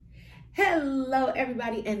Hello,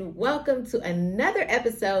 everybody, and welcome to another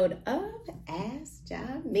episode of Ask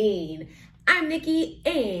Jameen. I'm Nikki,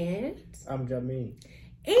 and I'm Jameen.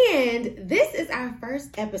 And this is our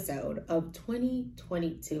first episode of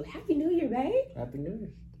 2022. Happy New Year, babe. Happy New Year.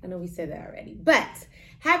 I know we said that already, but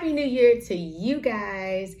Happy New Year to you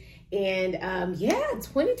guys. And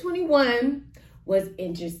 2021 was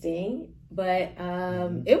interesting, but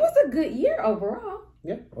it was a good year overall.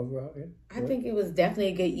 Yeah, overall, yeah. I think it was definitely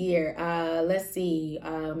a good year. Let's see.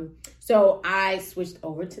 So I switched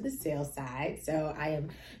over to the sales side. So I am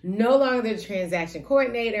no longer the transaction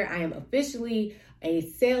coordinator. I am officially a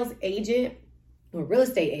sales agent or real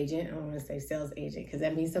estate agent. I don't want to say sales agent because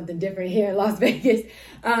that means something different here in Las Vegas.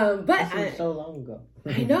 But so long ago.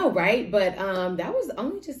 I know, right? But that was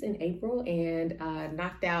only just in April, and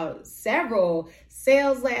knocked out several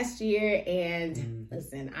sales last year. And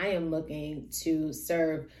listen, I am looking to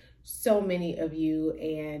serve so many of you,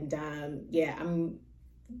 and I'm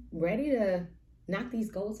ready to knock these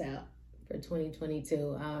goals out for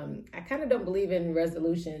 2022. I kind of don't believe in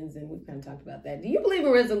resolutions, and we've kind of talked about that. Do you believe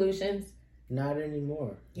in resolutions? Not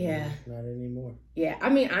anymore. Yeah. Not anymore. Yeah. I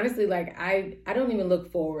mean, honestly, like I don't even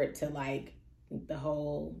look forward to like the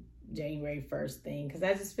whole January 1st thing, because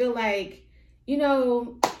I just feel like,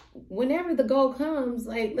 whenever the goal comes,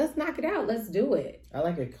 like, let's knock it out. Let's do it. I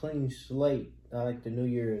like a clean slate. I like the New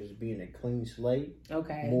Year as being a clean slate.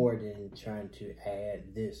 Okay. More than trying to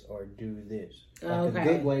add this or do this. Like okay. A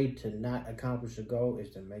good way to not accomplish a goal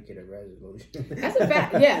is to make it a resolution. That's a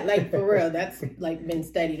fact. Yeah, like for real. That's like been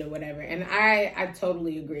studied or whatever. And I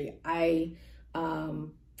totally agree.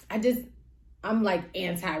 I'm like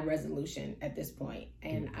anti-resolution at this point.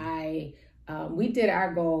 And we did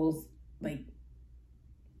our goals like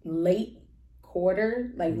late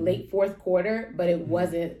quarter, like late fourth quarter, but it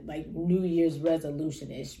wasn't like New Year's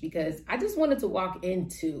resolution-ish, because I just wanted to walk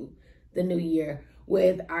into the new year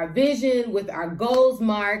with our vision, with our goals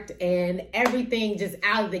marked, and everything just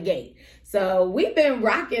out of the gate. So we've been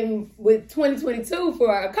rocking with 2022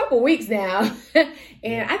 for a couple weeks now,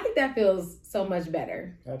 and I think that feels so much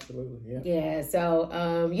better. Absolutely, yeah. Yeah, so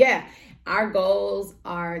our goals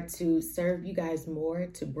are to serve you guys more,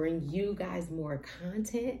 to bring you guys more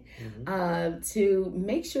content, to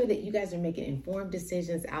make sure that you guys are making informed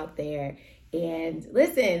decisions out there. And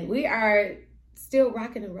listen, we are still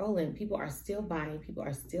rocking and rolling. People are still buying. People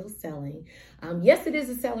are still selling. Yes, it is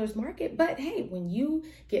a seller's market, but hey, when you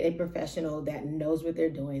get a professional that knows what they're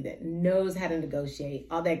doing, that knows how to negotiate,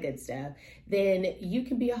 all that good stuff, then you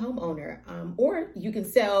can be a homeowner, or you can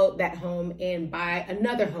sell that home and buy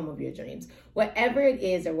another home of your dreams. Whatever it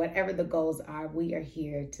is or whatever the goals are, we are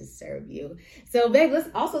here to serve you. So, babe, let's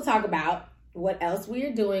also talk about what else we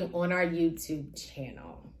are doing on our YouTube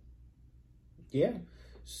channel. Yeah.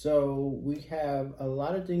 So we have a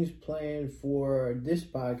lot of things planned for this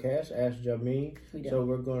podcast, Ask Jameen. So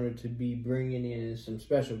we're going to be bringing in some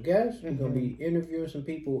special guests. We're going to be interviewing some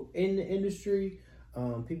people in the industry,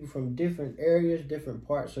 people from different areas, different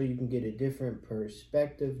parts, so you can get a different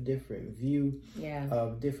perspective, different view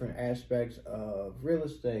of different aspects of real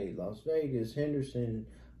estate, Las Vegas, Henderson,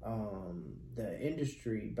 the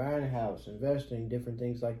industry, buying a house, investing, different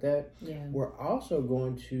things like that. Yeah. We're also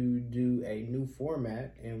going to do a new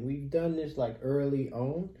format, and we've done this like early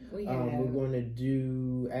on. We're going to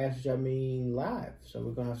do Ask Jameen live. So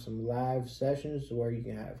we're going to have some live sessions where you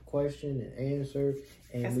can have question and answer,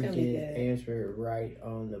 and we can answer it right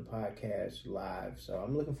on the podcast live. So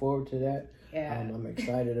I'm looking forward to that. Yeah. I'm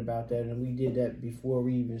excited about that, and we did that before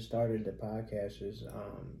we even started the podcast.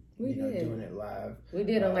 Doing it live. We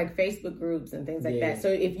did on like Facebook groups and things like that. So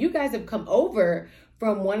if you guys have come over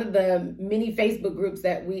from one of the many Facebook groups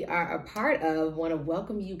that we are a part of, want to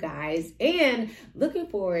welcome you guys and looking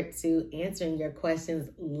forward to answering your questions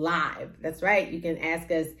live. That's right. You can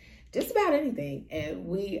ask us just about anything, and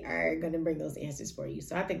we are going to bring those answers for you.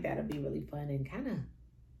 So I think that'll be really fun and kind of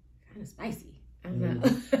spicy. I don't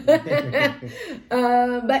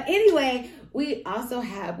know. But anyway, we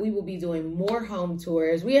will be doing more home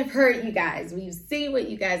tours. We have heard you guys. We've seen what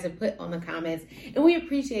you guys have put on the comments, and we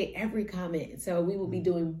appreciate every comment. So we will be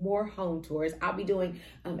doing more home tours. I'll be doing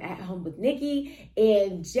At Home with Nikki,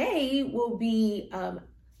 and Jay will be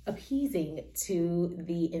appeasing to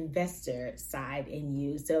the investor side in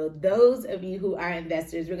you. So those of you who are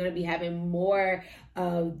investors, we're going to be having more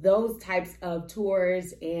of those types of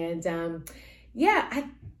tours, and I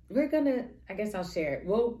guess I'll share it.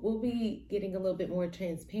 We'll be getting a little bit more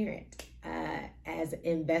transparent as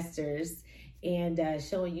investors and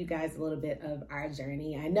showing you guys a little bit of our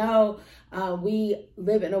journey. I know we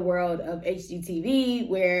live in a world of HGTV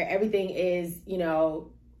where everything is,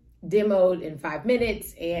 demoed in 5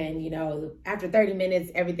 minutes, and after 30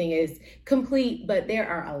 minutes everything is complete. But there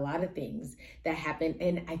are a lot of things that happen,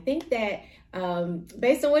 and I think that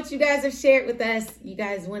based on what you guys have shared with us, you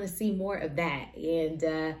guys want to see more of that.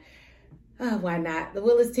 And why not? The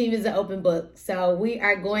Willis team is an open book, so we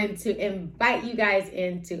are going to invite you guys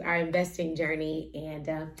into our investing journey,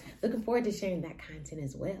 and looking forward to sharing that content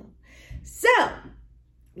as well. So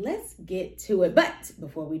let's get to it. But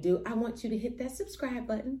before we do, I want you to hit that subscribe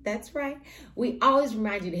button. That's right. We always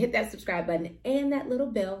remind you to hit that subscribe button and that little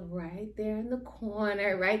bell right there in the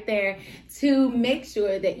corner, right there, to make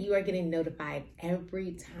sure that you are getting notified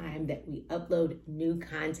every time that we upload new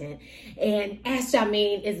content. And Ask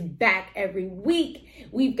Jameen is back every week.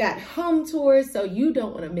 We've got home tours, so you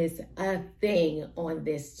don't want to miss a thing on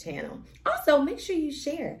this channel. Also, make sure you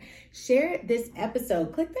share this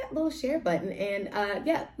episode. Click that little share button, and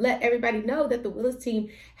let everybody know that the Willis team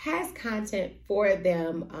has content for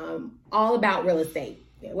them all about real estate,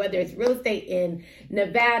 whether it's real estate in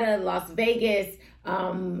Nevada, Las Vegas,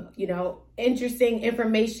 interesting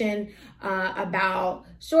information about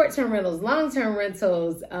short-term rentals, long-term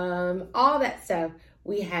rentals, all that stuff.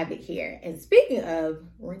 We have it here. And speaking of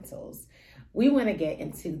rentals, we want to get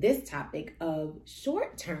into this topic of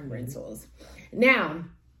short-term rentals. Now,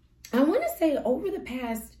 I want to say over the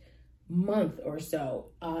past month or so,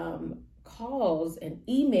 calls and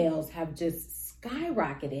emails have just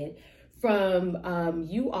skyrocketed from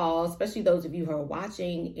you all, especially those of you who are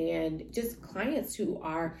watching, and just clients who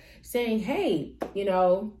are saying, hey,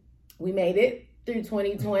 we made it through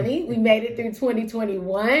 2020, we made it through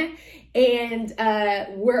 2021, and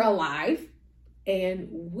we're alive. And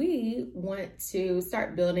we want to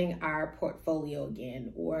start building our portfolio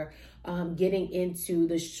again, or getting into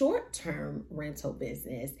the short-term rental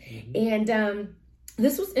business. Mm-hmm. And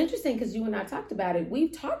this was interesting because you and I talked about it.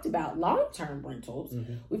 We've talked about long-term rentals.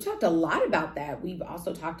 Mm-hmm. We've talked a lot about that. We've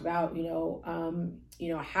also talked about,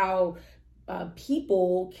 how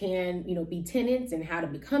people can, be tenants and how to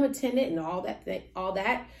become a tenant and all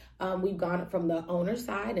that. We've gone from the owner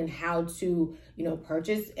side and how to,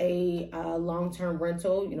 purchase a long-term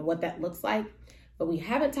rental, what that looks like. But we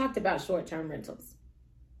haven't talked about short-term rentals.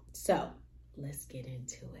 So let's get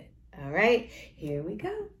into it. All right, here we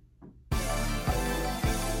go.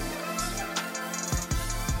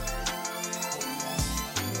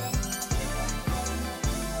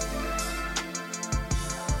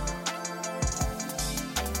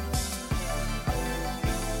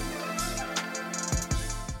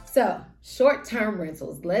 So short-term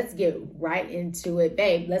rentals, let's get right into it,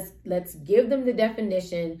 babe. Let's give them the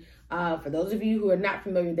definition. For those of you who are not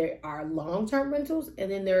familiar, there are long-term rentals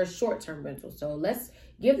and then there are short-term rentals. So let's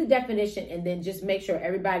give the definition and then just make sure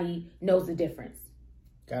everybody knows the difference.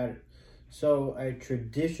 Got it. So a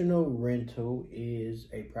traditional rental is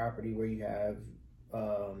a property where you have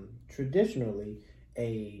traditionally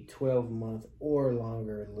a 12-month or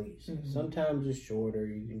longer lease. Mm-hmm. Sometimes it's shorter.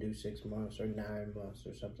 You can do 6 months or 9 months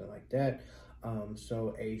or something like that.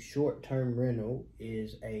 So a short-term rental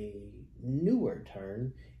is a newer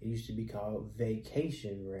term. It used to be called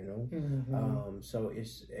vacation rental. Mm-hmm. So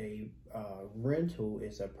it's a rental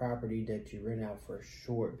is a property that you rent out for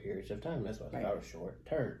short periods of time. That's why it's called a short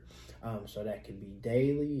term. So that could be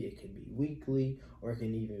daily, it could be weekly, or it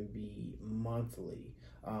can even be monthly.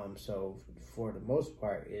 So for the most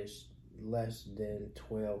part, it's less than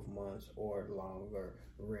 12 months or longer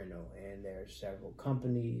rental. And there are several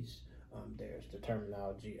companies. There's the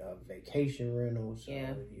terminology of vacation rentals. So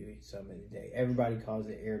you eat something today. Everybody calls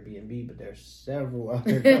it Airbnb, but there's several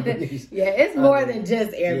other companies. It's more than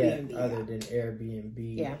just Airbnb. Other than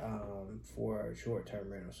Airbnb for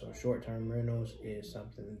short-term rentals. So short-term rentals is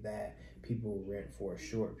something that people rent for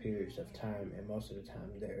short periods of time, and most of the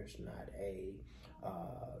time there's not a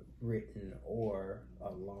written or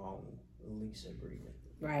a long lease agreement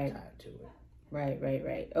tied to it.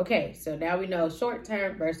 Right. Okay, so now we know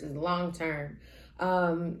short-term versus long-term.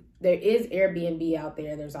 There is Airbnb out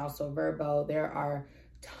there. There's also Vrbo. There are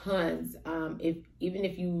tons. Even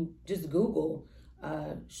if you just Google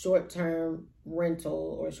short-term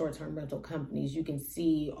rental or short-term rental companies, you can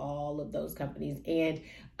see all of those companies. And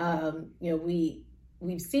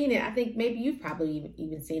we've seen it. I think maybe you've probably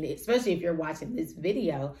even seen it, especially if you're watching this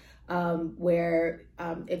video, where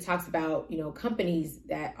it talks about, companies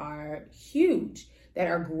that are huge, that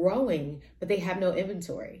are growing, but they have no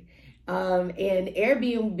inventory. And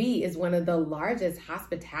Airbnb is one of the largest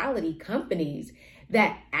hospitality companies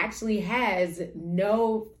that actually has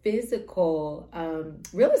no physical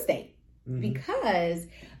real estate, because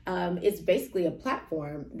it's basically a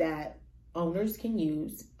platform that owners can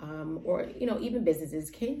use, or even businesses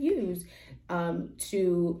can use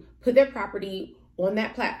to put their property on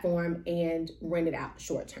that platform and rent it out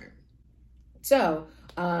short term. So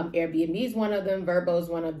Airbnb is one of them. Vrbo is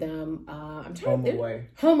one of them.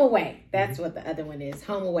 HomeAway. That's what the other one is.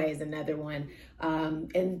 HomeAway is another one.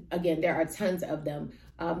 And again, there are tons of them.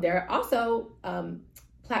 There are also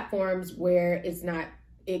platforms where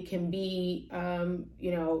it can be,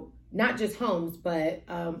 not just homes, but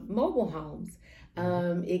mobile homes.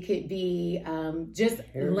 It could be just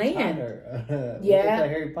land.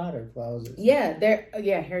 Harry Potter closet.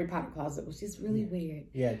 Harry Potter closet, which is really weird.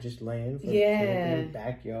 Yeah, just land. For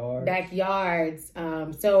backyards.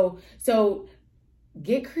 So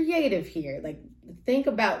get creative here. Like, think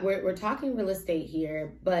about we're talking real estate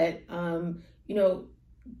here, but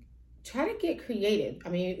try to get creative. I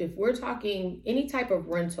mean, if we're talking any type of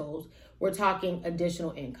rentals, we're talking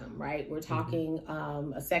additional income, right? We're talking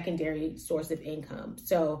a secondary source of income.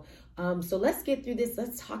 So let's get through this.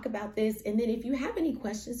 Let's talk about this. And then if you have any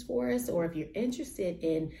questions for us, or if you're interested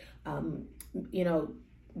in,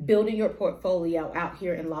 building your portfolio out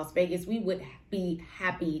here in Las Vegas, we would be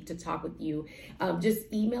happy to talk with you. Just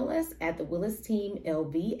email us at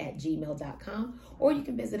thewillisteamlv@gmail.com, or you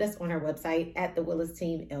can visit us on our website at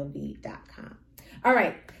thewillisteamlv.com. All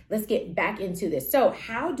right, let's get back into this. So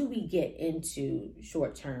how do we get into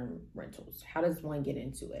short-term rentals? How does one get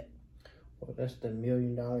into it? Well, that's the $1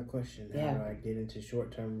 million question. How do I get into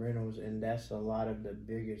short-term rentals? And that's a lot of the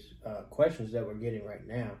biggest questions that we're getting right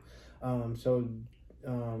now.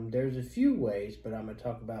 There's a few ways, but I'm going to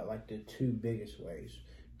talk about like the two biggest ways.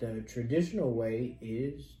 The traditional way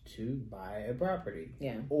is to buy a property,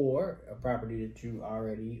 or a property that you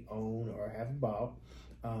already own or have bought.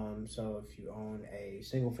 So if you own a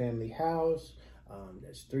single family house,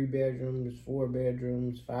 that's 3 bedrooms, 4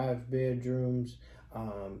 bedrooms, 5 bedrooms,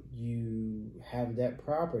 you have that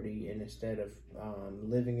property, and instead of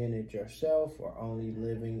living in it yourself, or only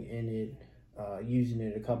living in it, using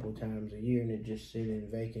it a couple times a year, and it just sitting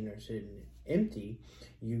vacant or sitting empty,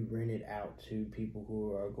 you rent it out to people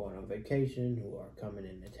who are going on vacation, who are coming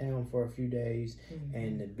into town for a few days.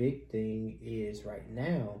 And the big thing is right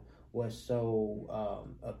now, what's so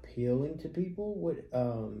appealing to people with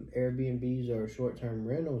Airbnbs or short-term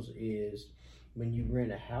rentals is when you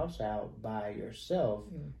rent a house out by yourself,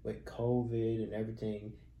 with COVID and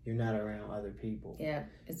everything, you're not around other people. Yeah,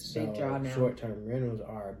 it's a big draw now. Short-term rentals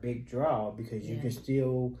are a big draw because you can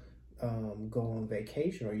still go on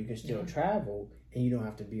vacation, or you can still travel, and you don't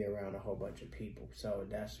have to be around a whole bunch of people. So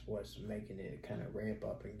that's what's making it kind of ramp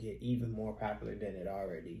up and get even more popular than it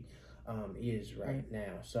already is right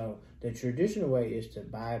now. So the traditional way is to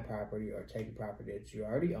buy a property or take a property that you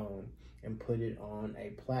already own and put it on a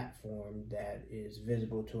platform that is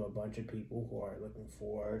visible to a bunch of people who are looking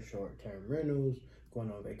for short-term rentals,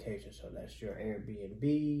 going on vacation. So that's your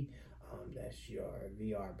Airbnb, that's your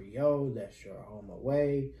VRBO, that's your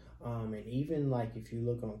HomeAway, and even like if you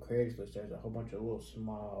look on Craigslist, there's a whole bunch of little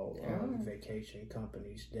small vacation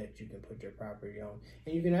companies that you can put your property on,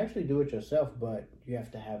 and you can actually do it yourself, but you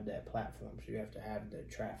have to have that platform. So you have to have the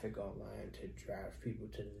traffic online to drive people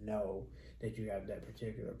to know that you have that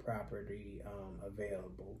particular property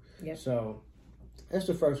available. So that's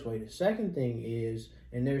the first way. The second thing is,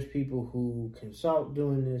 and there's people who consult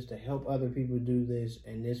doing this to help other people do this,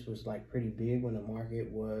 and this was like pretty big when the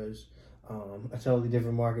market was a totally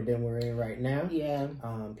different market than we're in right now.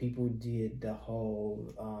 People did the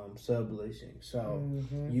whole subleasing. So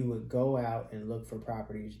you would go out and look for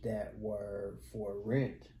properties that were for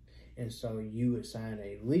rent. And so you would sign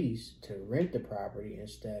a lease to rent the property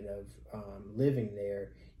instead of living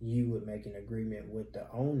there. You would make an agreement with the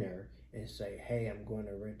owner and say, hey, I'm going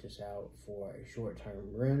to rent this out for a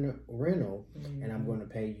short-term rental, and I'm going to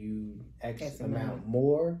pay you X amount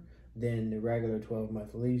more than the regular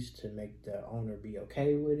 12-month lease to make the owner be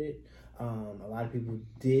okay with it. A lot of people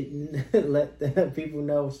didn't let the people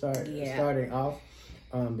know starting off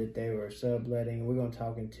that they were subletting. We're going to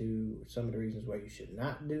talk into some of the reasons why you should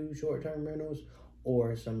not do short-term rentals,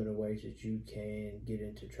 or some of the ways that you can get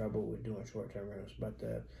into trouble with doing short-term rentals. But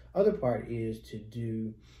the other part is to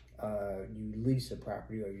do, you lease a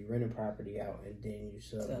property or you rent a property out, and then you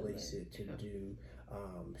sublease it to do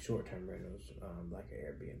short-term rentals like an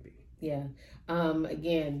Airbnb.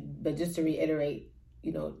 Again, but just to reiterate,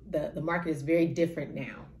 the market is very different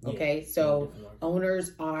now. Okay, so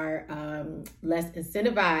owners are less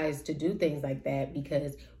incentivized to do things like that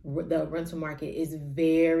because the rental market is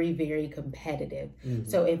very, very competitive.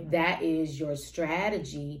 So if that is your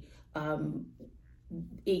strategy,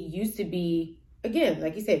 it used to be, again,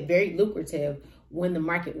 like you said, very lucrative when the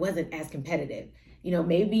market wasn't as competitive.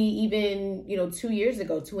 maybe even, 2.5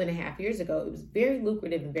 years ago, it was very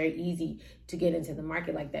lucrative and very easy to get into the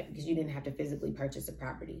market like that because you didn't have to physically purchase a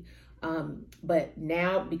property. But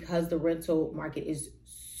now, because the rental market is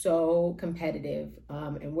so competitive,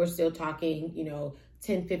 and we're still talking,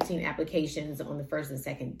 10, 15 applications on the first and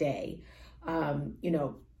second day,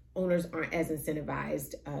 owners aren't as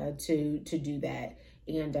incentivized to do that.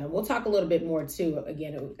 And we'll talk a little bit more too,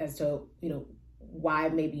 again, as to, why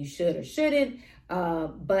maybe you should or shouldn't.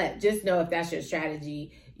 But just know if that's your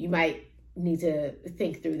strategy, you might need to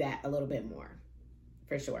think through that a little bit more,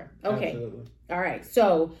 for sure. Okay. Absolutely. All right.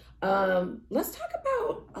 So let's talk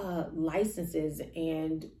about licenses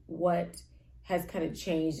and what has kind of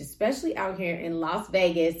changed, especially out here in Las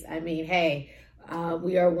Vegas. I mean, hey,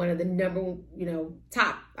 we are one of the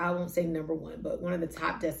top, I won't say number one, but one of the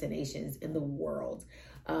top destinations in the world.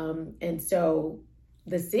 And so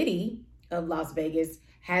the city of Las Vegas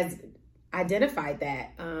has identified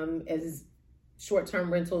that as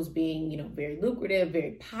short-term rentals being, very lucrative,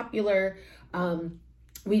 very popular.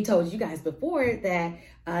 We told you guys before that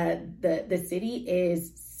the city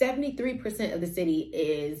is 73% of the city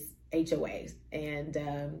is HOAs. And,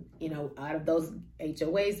 out of those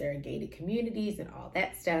HOAs, there are gated communities and all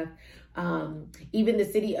that stuff. Even the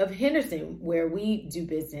city of Henderson, where we do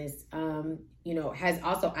business, has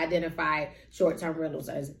also identified short-term rentals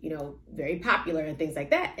as, very popular and things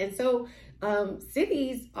like that. And so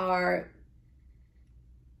cities are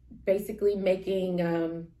basically making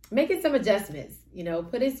some adjustments,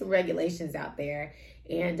 putting some regulations out there.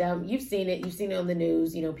 And you've seen it on the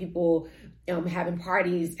news, people having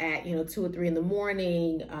parties at 2 or 3 in the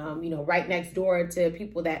morning, right next door to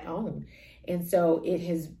people that own. And so it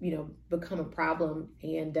has become a problem.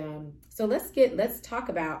 And so let's talk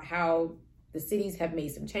about how the cities have made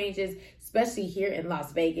some changes, especially here in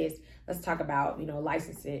Las Vegas. Let's talk about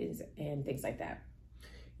licenses and things like that.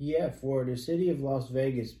 Yeah, for the city of Las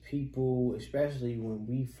Vegas, people, especially when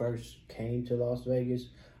we first came to Las Vegas,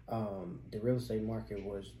 the real estate market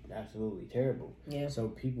was absolutely terrible. Yeah. So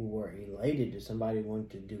people were elated that somebody wanted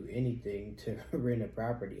to do anything to rent a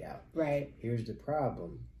property out. Right. Here's the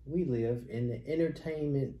problem. We live in the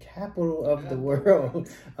entertainment capital of the world,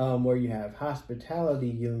 where you have hospitality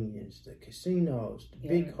unions, the casinos, the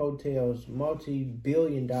big hotels,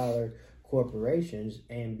 multi-billion-dollar corporations,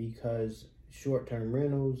 and because short-term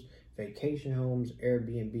rentals, vacation homes,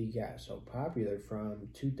 Airbnb got so popular from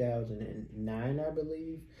 2009, I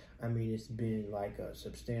believe. I mean, it's been like a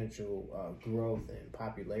substantial growth and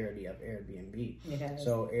popularity of Airbnb.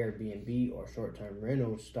 So Airbnb or short-term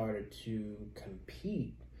rentals started to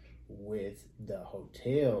compete with the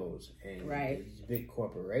hotels and these big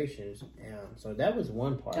corporations. So that was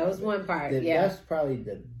one part. That's probably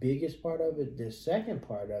the biggest part of it. The second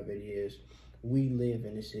part of it is we live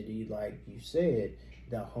in a city, like you said,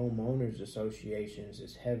 the homeowners associations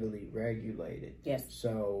is heavily regulated. Yes.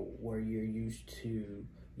 So where you're used to,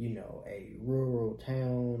 a rural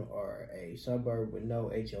town or a suburb with no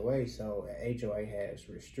HOA. So a HOA has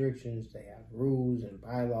restrictions. They have rules and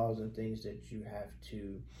bylaws and things that you have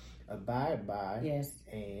to abide by. Yes.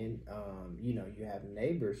 And, you have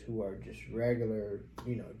neighbors who are just regular,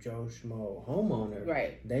 Joe Schmo homeowner.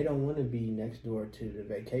 Right. They don't want to be next door to the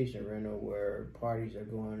vacation rental where parties are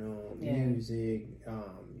going on, music,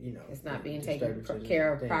 it's not being taken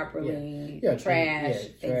care of properly, trash,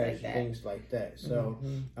 things like that. So,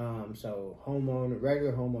 so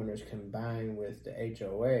regular homeowners combined with the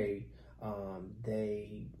HOA,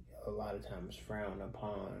 they a lot of times frown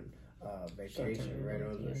upon vacation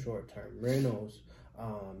rentals or short-term rentals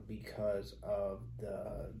because of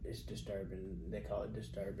it's disturbing. They call it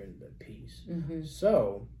disturbing the peace.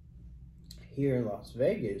 So here in Las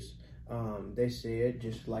Vegas, they said,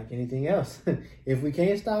 just like anything else, if we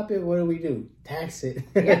can't stop it, what do? Tax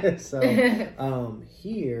it. So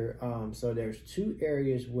here, so there's 2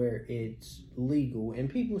 areas where it's legal, and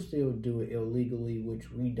people still do it illegally,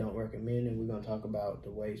 which we don't recommend, and we're going to talk about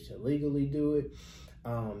the ways to legally do it.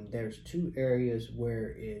 There's 2 areas where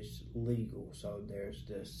it's legal. So there's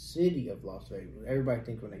the city of Las Vegas. Everybody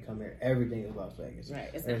thinks when they come here, everything is Las Vegas.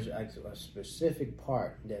 Right. There's a specific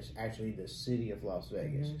part that's actually the city of Las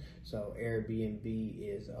Vegas. So Airbnb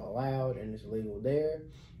is allowed and it's legal there.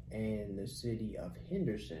 And the city of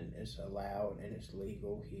Henderson is allowed and it's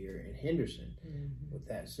legal here in Henderson. With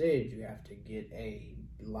that said, you have to get a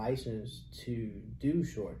license to do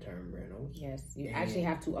short-term rentals. Yes, you actually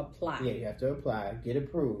have to apply. Yeah, you have to apply, get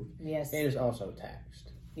approved. Yes. And it's also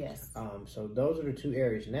taxed. Yes. So those are the two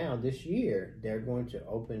areas. Now this year they're going to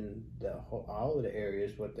open all of the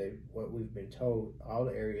areas. What we've been told, all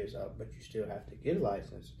the areas up, but you still have to get a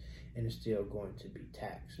license, and it's still going to be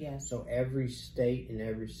taxed. Yes. So every state and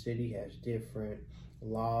every city has different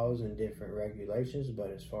laws and different regulations.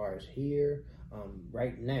 But as far as here,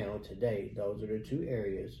 right now today, those are the two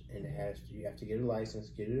areas, and you have to get a license,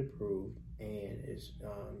 get it approved, and it's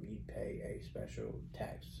you pay a special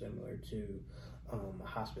tax similar to a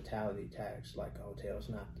hospitality tax. Like a hotel, it's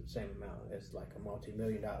not the same amount as like a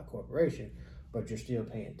multi-million-dollar corporation, but you're still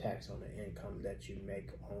paying tax on the income that you make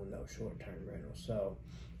on those short-term rentals. So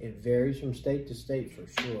it varies from state to state for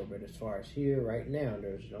sure, but as far as here right now,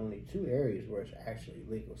 there's only two areas where it's actually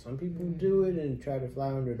legal. Some people do it and try to fly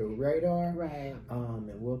under the radar, right? And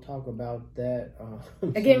we'll talk about that.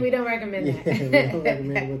 Again, we don't recommend that. We don't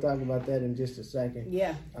recommend it. We'll talk about that in just a second.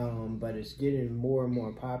 Yeah. But it's getting more and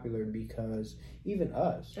more popular because even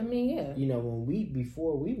us, I mean, yeah, you know,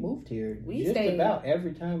 before we moved here, we just stayed, about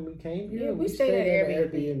every time we came here, yeah, we stayed at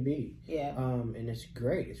Airbnb. Yeah. And it's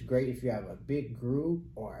great. It's great if you have a big group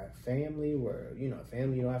or a family where, you know, a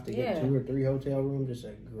family, you don't have to get 2 or 3 hotel rooms. It's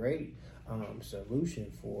a great solution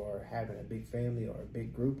for having a big family or a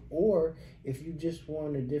big group, or if you just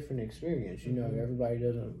want a different experience. You know, everybody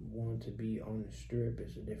doesn't want to be on the strip.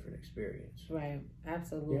 It's a different experience. Right.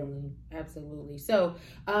 Absolutely. Yep. Absolutely. So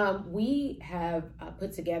we have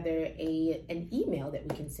put together an email that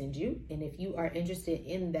we can send you, and if you are interested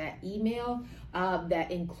in that email, that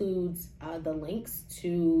includes the links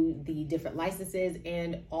to the different licenses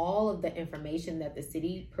and all of the information that the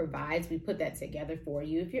city provides. We put that together for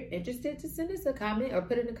you. If you're interested, to send us a comment or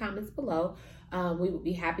put in the comments below. We would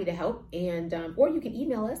be happy to help, and or you can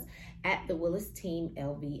email us at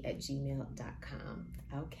thewillisteamlv@gmail.com.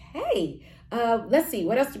 Okay, let's see,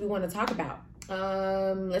 what else do we want to talk about?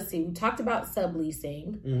 Let's see, we talked about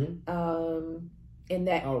subleasing. And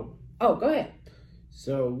that go ahead.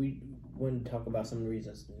 So we want to talk about some of the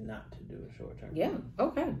reasons not to do a short-term. Yeah.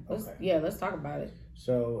 Okay. Let's talk about it.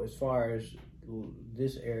 So as far as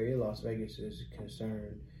this area, Las Vegas, is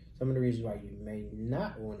concerned, some of the reasons why you may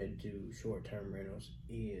not want to do short-term rentals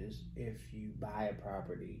is if you buy a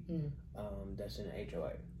property that's in an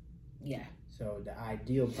HOA. Yeah. So the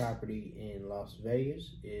ideal property in Las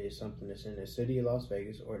Vegas is something that's in the city of Las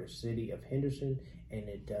Vegas or the city of Henderson, and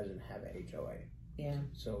it doesn't have a HOA. Yeah.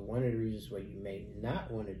 So one of the reasons why you may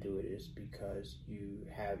not want to do it is because you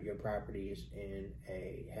have your property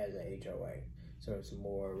has a HOA. So it's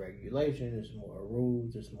more regulation, it's more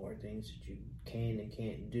rules, there's more things that you can and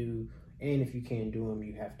can't do. And if you can't do them,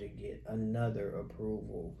 you have to get another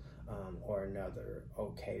approval or another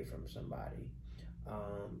okay from somebody.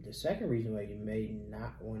 The second reason why you may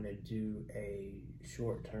not want to do a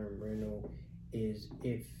short-term rental is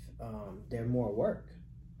if they're more work.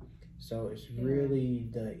 So it's really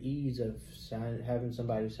the ease of having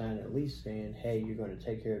somebody sign a lease saying, hey, you're going to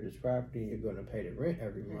take care of this property and you're going to pay the rent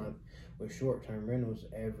every month. With short-term rentals,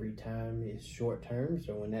 every time is short-term.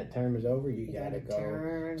 So when that term is over, you got to go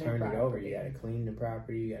turn it over. You got to clean the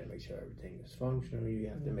property. You got to make sure everything is functional. You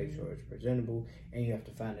have to make sure it's presentable. And you have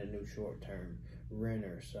to find a new short-term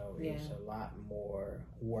renter. So it's a lot more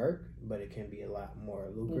work, but it can be a lot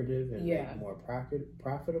more lucrative and make more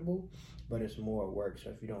profitable, but it's more work.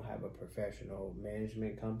 So if you don't have a professional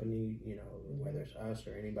management company, you know, whether it's us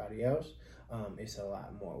or anybody else, it's a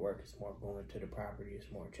lot more work. It's more going to the property.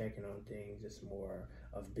 It's more checking on things. It's more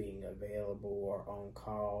of being available or on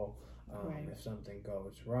call if something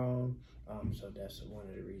goes wrong. So that's one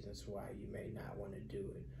of the reasons why you may not want to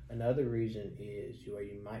do it. Another reason is where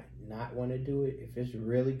you might not want to do it if it's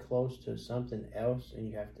really close to something else and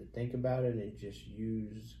you have to think about it and just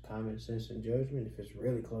use common sense and judgment. If it's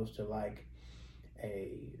really close to like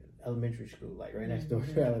a elementary school, like right next door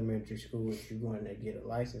to elementary school, if you're going to get a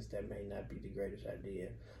license, that may not be the greatest idea.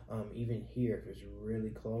 Even here, if it's really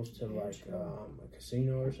close to like a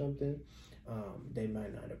casino or something, they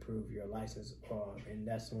might not approve your license. And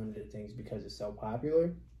that's one of the things, because it's so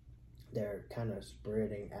popular, they're kind of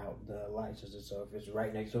spreading out the licenses. So if it's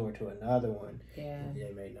right next door to another one,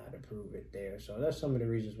 they may not approve it there. So that's some of the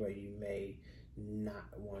reasons why you may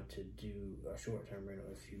not want to do a short-term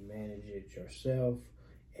rental if you manage it yourself,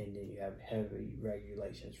 and then you have heavy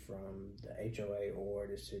regulations from the HOA or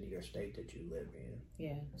the city or state that you live in.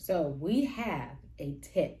 Yeah. So we have a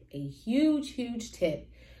tip, a huge tip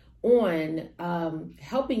on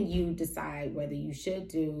helping you decide whether you should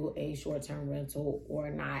do a short-term rental or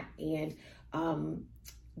not. And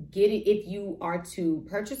if you are to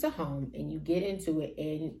purchase a home and you get into it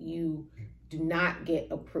and you do not get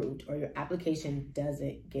approved or your application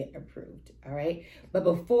doesn't get approved. All right. But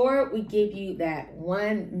before we give you that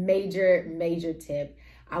one major tip,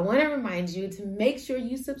 I want to remind you to make sure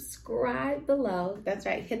you subscribe below. That's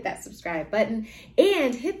right. Hit that subscribe button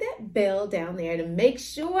and hit that bell down there to make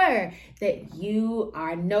sure that you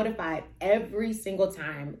are notified every single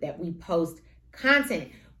time that we post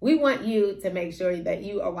content. We want you to make sure that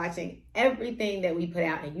you are watching everything that we put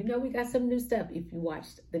out. And you know we got some new stuff if you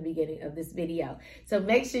watched the beginning of this video. So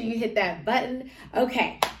make sure you hit that button.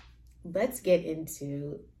 Okay, let's get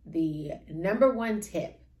into the number one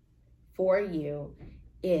tip for you.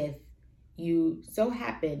 If you so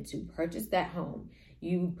happen to purchase that home,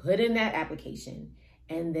 you put in that application,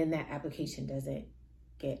 and then that application doesn't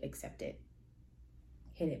get accepted.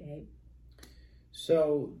 Hit it, babe.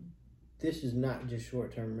 So this is not just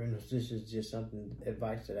short-term rentals. This is just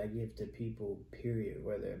advice that I give to people, period,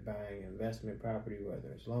 whether they're buying investment property,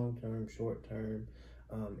 whether it's long-term, short-term,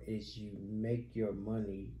 is you make your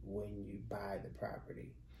money when you buy the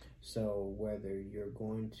property. So whether your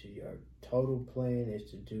total plan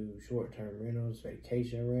is to do short-term rentals,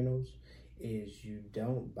 vacation rentals, is you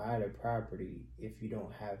don't buy the property if you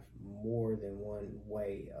don't have more than one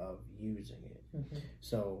way of using it. Mm-hmm.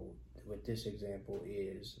 So with this example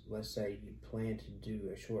is, let's say you plan to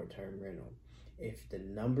do a short-term rental. If the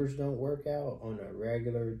numbers don't work out on a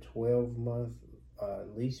regular 12-month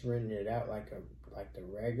lease, renting it out like the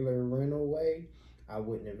regular rental way, I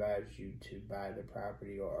wouldn't advise you to buy the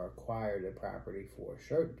property or acquire the property for a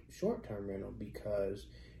short-term rental, because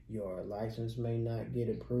your license may not get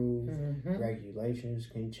approved, regulations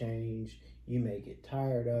can change, you may get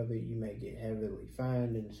tired of it, you may get heavily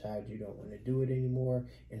fined and decide you don't want to do it anymore,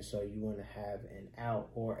 and so you want to have an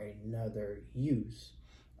out or another use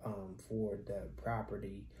for the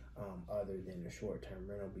property other than the short-term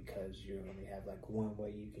rental, because you only have like one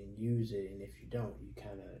way you can use it, and if you don't, you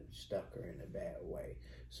kind of stuck her in a bad way.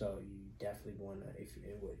 So you definitely want to,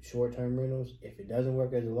 with short-term rentals, if it doesn't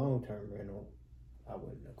work as a long-term rental, I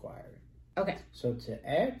wouldn't acquire it. Okay. So to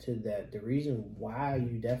add to that, the reason why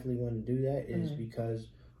you definitely want to do that is because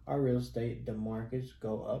our real estate, the markets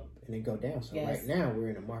go up and they go down. So right now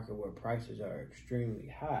we're in a market where prices are extremely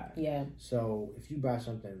high. Yeah. So if you buy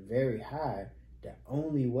something very high, the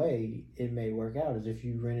only way it may work out is if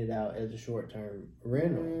you rent it out as a short-term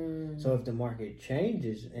rental. So if the market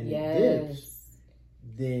changes and it dips,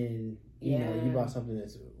 then you know you bought something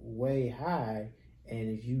that's way high. And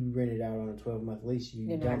if you rent it out on a 12-month lease,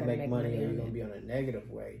 you don't make money, or you're going to be on a negative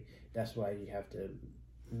way. That's why you have to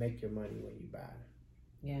make your money when you buy.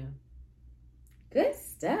 Yeah. Good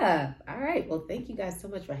stuff. All right. Well, thank you guys so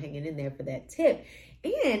much for hanging in there for that tip.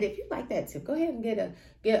 And if you like that tip, go ahead and do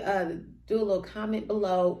a little comment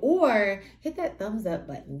below, or hit that thumbs up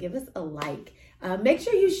button. Give us a like. Make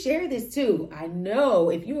sure you share this too. I know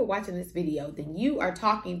if you are watching this video, then you are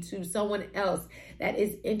talking to someone else that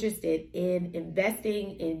is interested in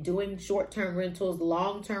investing in doing short-term rentals,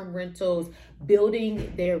 long-term rentals,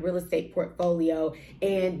 building their real estate portfolio.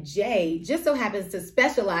 And Jay just so happens to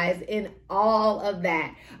specialize in all of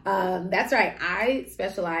that. That's right. I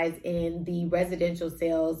specialize in the residential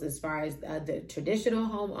sales as far as the traditional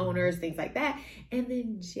homeowners, things like that. And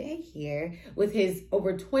then Jay here, with his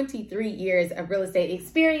over 23 years of real estate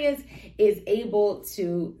experience, is able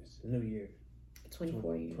to... It's a new year.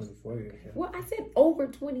 24 years. 24 years. Yeah. Well, I said over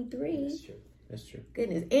 23. That's true. That's true.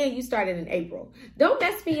 Goodness. And you started in April. Don't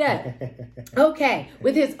mess me up. Okay.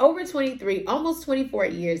 With his over 23, almost 24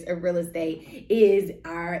 years of real estate, is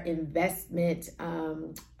our investment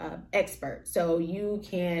expert. So you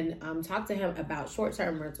can talk to him about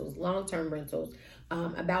short-term rentals, long-term rentals,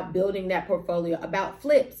 about building that portfolio, about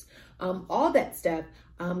flips, all that stuff.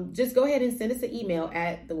 Just go ahead and send us an email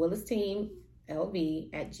at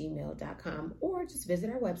thewillisteamlv@gmail.com, or just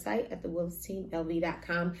visit our website at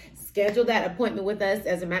thewillisteamlv.com. Schedule that appointment with us.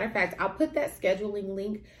 As a matter of fact, I'll put that scheduling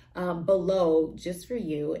link below just for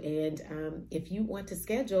you. And if you want to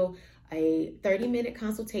schedule a 30-minute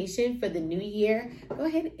consultation for the new year, go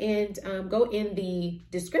ahead and go in the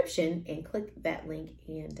description and click that link.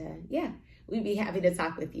 And we'd be happy to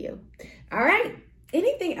talk with you. All right.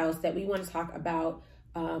 Anything else that we want to talk about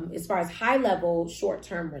as far as high-level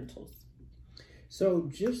short-term rentals? So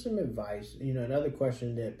just some advice. Another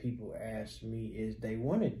question that people ask me is they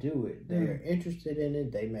want to do it. They're interested in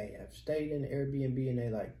it. They may have stayed in Airbnb and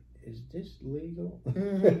they're like, is this legal?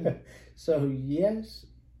 So yes,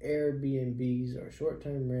 Airbnbs or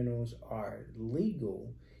short-term rentals are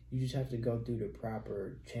legal. You just have to go through the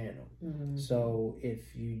proper channel. So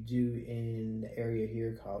if you do in the area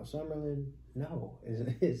here called Summerlin, no,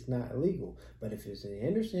 it's not illegal. But if it's in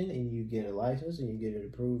Henderson and you get a license and you get it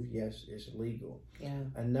approved, yes, it's legal. Yeah.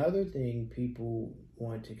 Another thing people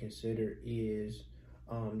want to consider is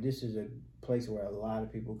this is a place where a lot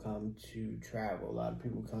of people come to travel. A lot of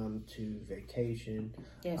people come to vacation.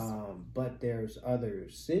 Yes. But there's other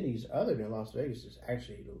cities other than Las Vegas that's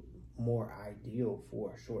actually more ideal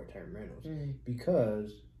for short-term rentals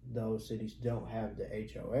because those cities don't have the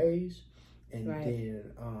HOAs. And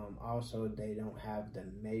then also they don't have the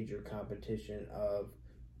major competition of,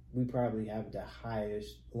 we probably have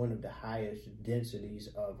one of the highest densities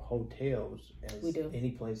of hotels as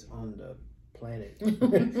any place on the planet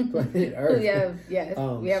Earth.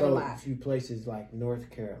 We have a lot. A few places like North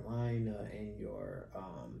Carolina and your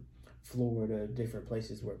Florida, different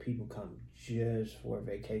places where people come just for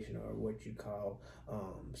vacation, or what you call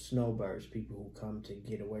snowbirds, people who come to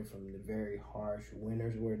get away from the very harsh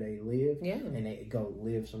winters where they live, and they go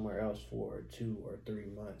live somewhere else for 2 or 3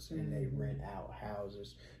 months, and they rent out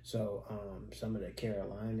houses. So some of the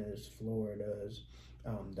Carolinas, Floridas,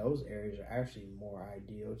 those areas are actually more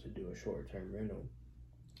ideal to do a short-term rental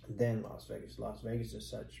than Las Vegas. Las Vegas is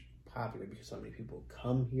such popular because so many people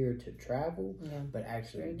come here to travel, but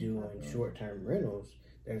actually doing short-term rentals,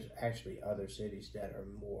 there's actually other cities that are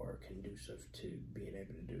more conducive to being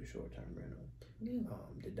able to do short-term rental.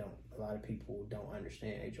 A lot of people don't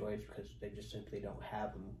understand HOAs because they just simply don't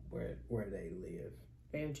have them where they live.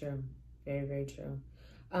 Very true. Very, very true.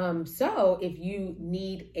 So if you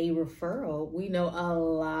need a referral, we know a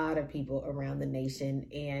lot of people around the nation,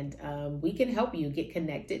 and we can help you get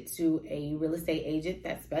connected to a real estate agent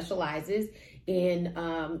that specializes in,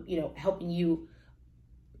 helping you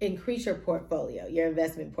increase your portfolio, your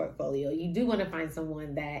investment portfolio. You do want to find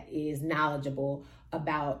someone that is knowledgeable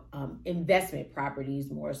about investment properties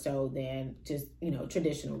more so than just,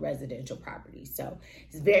 traditional residential properties. So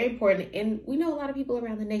it's very important. And we know a lot of people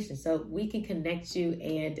around the nation, so we can connect you,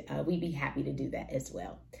 and we'd be happy to do that as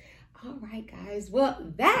well. All right, guys.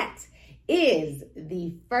 Well, that is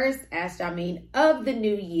the first Ask Jameen of the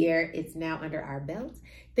new year. It's now under our belt.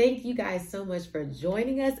 Thank you guys so much for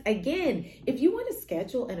joining us. Again, if you want to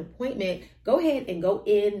schedule an appointment, go ahead and go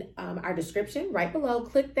in our description right below.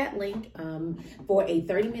 Click that link for a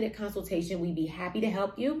 30-minute consultation. We'd be happy to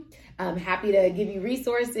help you. Happy to give you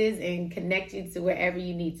resources and connect you to wherever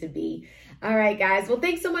you need to be. All right, guys. Well,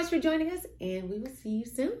 thanks so much for joining us, and we will see you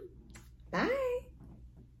soon. Bye.